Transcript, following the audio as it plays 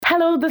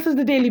Hello, this is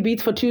the Daily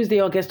Beat for Tuesday,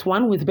 August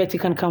 1 with Betty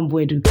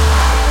Kankambwedu.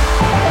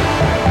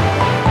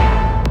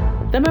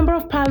 The Member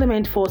of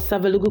Parliament for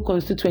Savelugu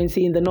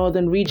constituency in the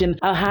Northern Region,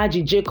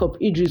 Alhaji Jacob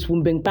Idris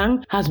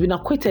Wumbengpang, has been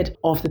acquitted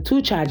of the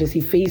two charges he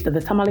faced at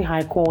the Tamale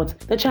High Court.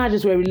 The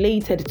charges were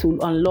related to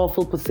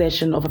unlawful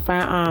possession of a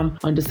firearm.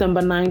 On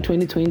December 9,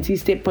 2020,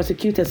 state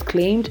prosecutors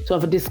claimed to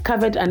have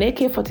discovered an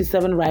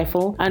AK-47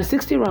 rifle and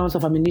 60 rounds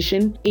of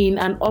ammunition in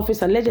an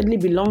office allegedly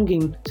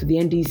belonging to the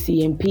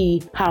NDC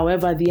MP.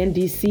 However, the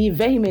NDC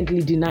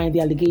vehemently denied the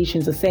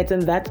allegations,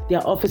 asserting that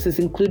their offices,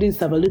 including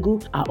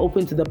Savelugu, are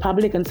open to the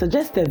public and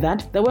suggested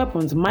that the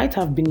weapons might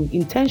have been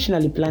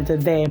intentionally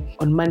planted there.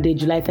 On Monday,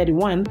 July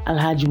 31,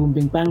 Alhaji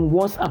Wumbengpang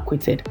was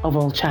acquitted of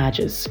all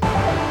charges.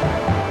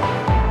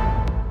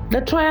 The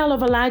trial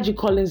of Alhaji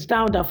Collins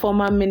Dauda,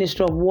 former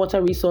Minister of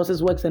Water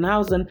Resources, Works and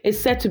Housing, is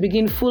set to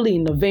begin fully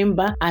in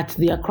November at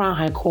the Accra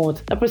High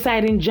Court. The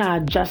presiding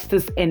judge,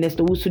 Justice Ernest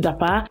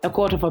Owusu-Dapah, a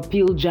Court of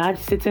Appeal judge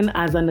sitting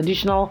as an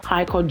additional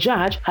High Court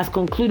judge, has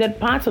concluded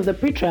parts of the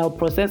pretrial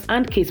process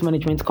and case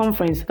management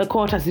conference. The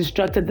court has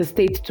instructed the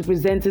state to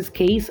present its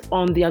case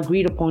on the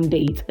agreed-upon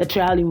date. The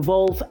trial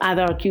involves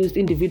other accused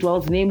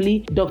individuals,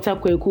 namely Dr.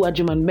 Kweku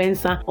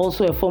Ajuman-Mensah,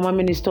 also a former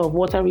Minister of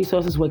Water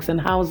Resources, Works and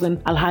Housing,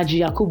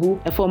 Alhaji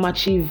Yakubu, a former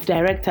Chief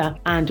Director,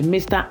 and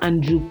Mr.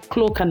 Andrew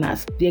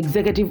Klokanas, the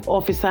Executive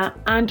Officer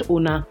and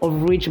owner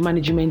of Ridge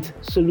Management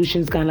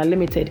Solutions Ghana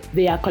Limited.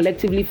 They are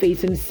collectively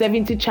facing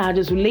 70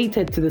 charges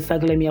related to the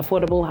Saglemi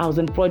affordable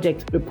housing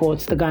project,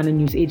 reports the Ghana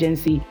News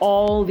Agency.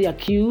 All the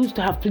accused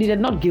have pleaded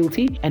not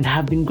guilty and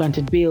have been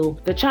granted bail.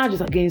 The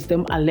charges against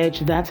them allege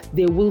that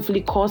they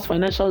willfully caused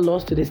financial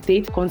loss to the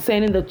state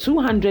concerning the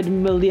 $200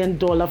 million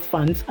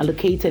funds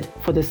allocated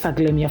for the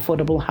Saglemi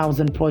affordable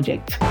housing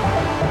project.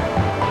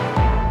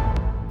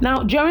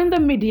 Now, during the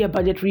mid-year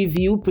budget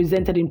review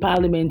presented in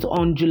Parliament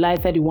on July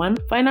 31,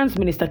 Finance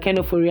Minister Ken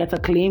Ofori-Atta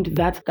claimed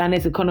that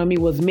Ghana's economy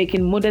was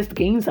making modest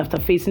gains after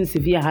facing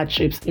severe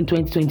hardships in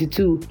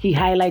 2022. He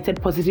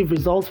highlighted positive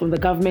results from the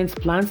government's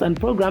plans and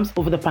programs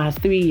over the past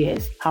 3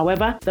 years.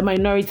 However, the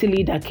minority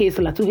leader,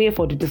 Kaisel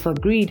Atuheford,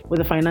 disagreed with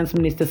the Finance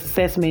Minister's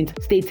assessment,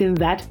 stating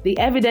that the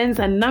evidence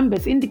and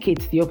numbers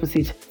indicate the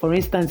opposite. For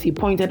instance, he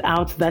pointed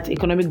out that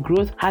economic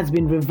growth has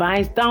been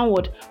revised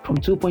downward from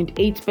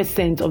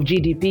 2.8% of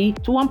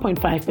GDP to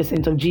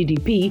 1.5% of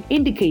GDP,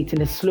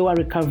 indicating a slower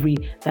recovery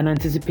than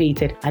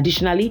anticipated.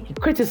 Additionally, he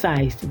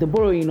criticized the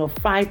borrowing of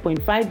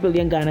 5.5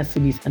 billion Ghana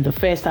cedis in the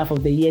first half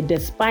of the year,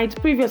 despite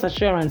previous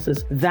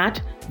assurances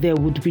that there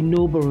would be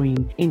no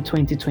borrowing in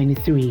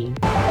 2023.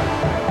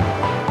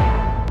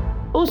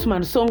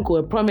 Ousmane Sonko,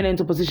 a prominent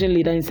opposition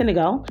leader in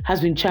Senegal, has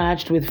been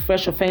charged with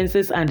fresh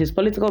offences and his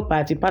political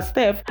party,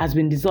 PASTEF, has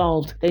been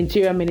dissolved. The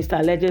Interior Minister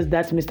alleges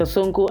that Mr.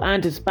 Sonko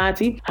and his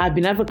party have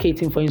been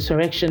advocating for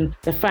insurrection.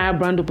 The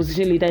firebrand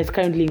opposition leader is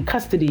currently in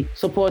custody.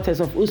 Supporters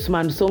of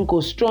Ousmane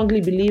Sonko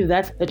strongly believe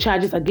that the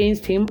charges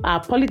against him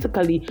are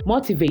politically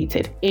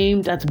motivated,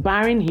 aimed at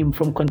barring him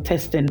from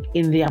contesting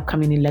in the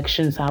upcoming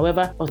elections.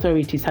 However,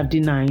 authorities have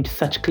denied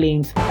such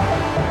claims.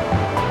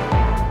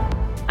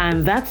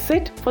 And that's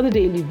it for the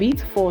Daily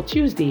Beat for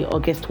Tuesday,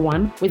 August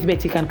 1 with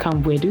Betty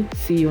Kankambwedu.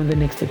 See you on the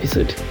next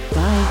episode.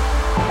 Bye.